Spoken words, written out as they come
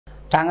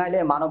টাঙ্গাইলে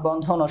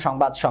মানববন্ধন ও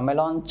সংবাদ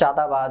সম্মেলন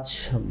চাঁদাবাজ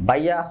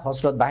বাইয়া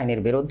হযরত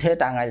বাহিনীর বিরুদ্ধে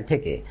টাঙ্গাইল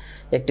থেকে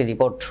একটি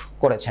রিপোর্ট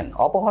করেছেন।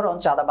 অপহরণ,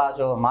 চাঁদাবাজ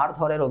ও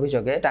মারধরের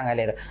অভিযোগে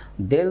টাঙ্গাইলের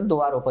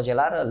দেলদুয়ার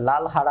উপজেলার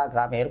লালহারা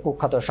গ্রামের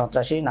কুখ্যাত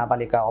সন্ত্রাসী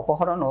নাবালিকা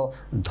অপহরণ ও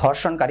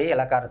ধর্ষণকারী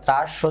এলাকার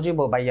ত্রাস সজীব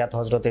ও বাইয়াত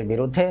হযরতের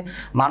বিরুদ্ধে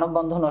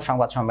মানববন্ধন ও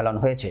সংবাদ সম্মেলন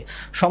হয়েছে।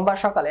 সোমবার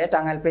সকালে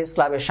টাঙ্গাইল প্রেস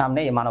ক্লাবের সামনে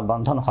এই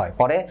মানববন্ধন হয়।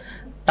 পরে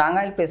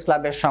টাঙ্গাইল প্রেস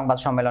ক্লাবের সংবাদ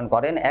সম্মেলন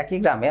করেন একই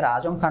গ্রামের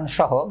আজম খান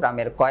সহ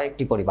গ্রামের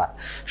কয়েকটি পরিবার।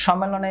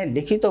 সম্মেলনে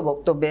লিখিত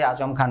বক্তব্যে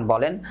আজম খান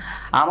বলেন,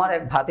 আমার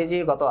এক ভাতিজি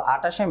গত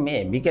 28শে মে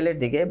বিকেলের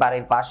দিকে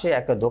বাড়ির পাশে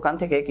এক দোকান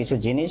থেকে কিছু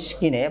জিনিস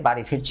কিনে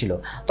বাড়ি ফিরছিল।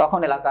 তখন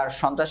এলাকার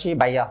সন্ত্রাসী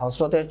বাইয়া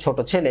হযরতের ছোট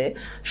ছেলে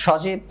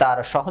সজীব তার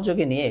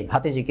সহযোগী নিয়ে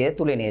ভাতিজিকে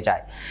তুলে নিয়ে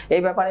যায়।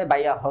 এই ব্যাপারে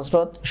বাইয়া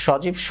হযরত,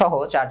 সজীব সহ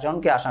 4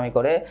 জনকে আসামি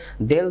করে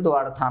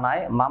দেলদুয়ার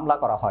থানায় মামলা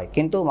করা হয়,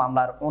 কিন্তু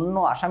মামলার অন্য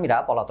আসামিরা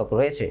পলাতক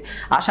রয়েছে।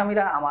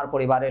 আসামিরা আমার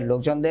পরিবারের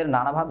লোকজনদের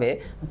নানাভাবে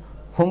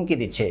হুমকি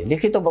দিচ্ছে।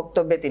 লিখিত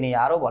বক্তব্যে তিনি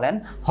আরো বলেন,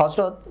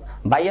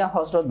 বাইয়া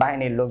হযরত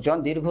বাহিনীর লোকজন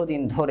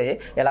দীর্ঘদিন ধরে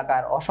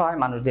এলাকার অসহায়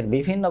মানুষদের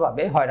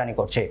বিভিন্নভাবে হয়রানি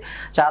করছে।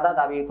 চাঁদা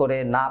দাবি করে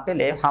না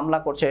পেলে হামলা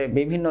করছে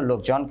বিভিন্ন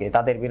লোকজনকে।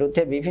 তাদের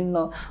বিরুদ্ধে বিভিন্ন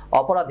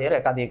অপরাধের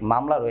একাধিক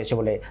মামলা রয়েছে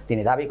বলে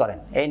তিনি দাবি করেন।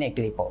 এই নিয়ে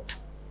একটি রিপোর্ট।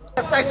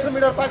 400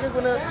 মিটার পাকে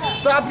কোনে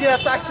তাপিয়া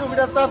 400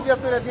 মিটার তাপিয়া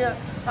তুলে নিয়ে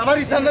আমার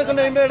ইসানে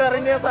কোনে মেডারে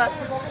নিয়ে যায়।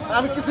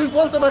 আমি কিছুই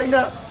বলতে পারি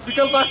না।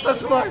 বিকেল 5টার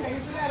সময়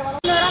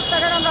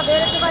রাস্তাঘাট আমরা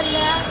বেরোতে পারি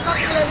না,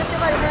 চলে যেতে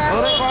পারি না।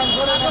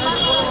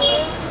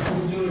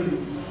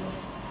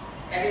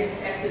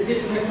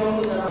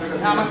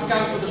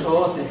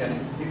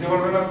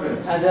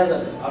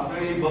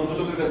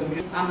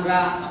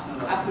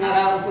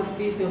 আপনারা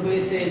উপস্থিত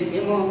হয়েছেন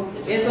এবং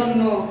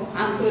এজন্য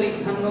আন্তরিক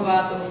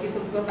ধন্যবাদ ও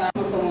কৃতজ্ঞতা।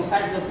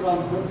 কার্যক্রম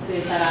হচ্ছে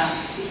তারা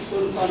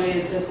স্কুল,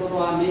 কলেজ,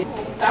 পড়ুয়ামে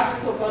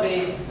প্রাপ্ত করে,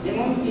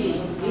 এমনকি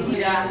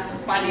দিদিরা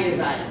পালিয়ে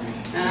যায়,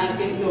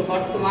 কিন্তু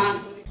বর্তমান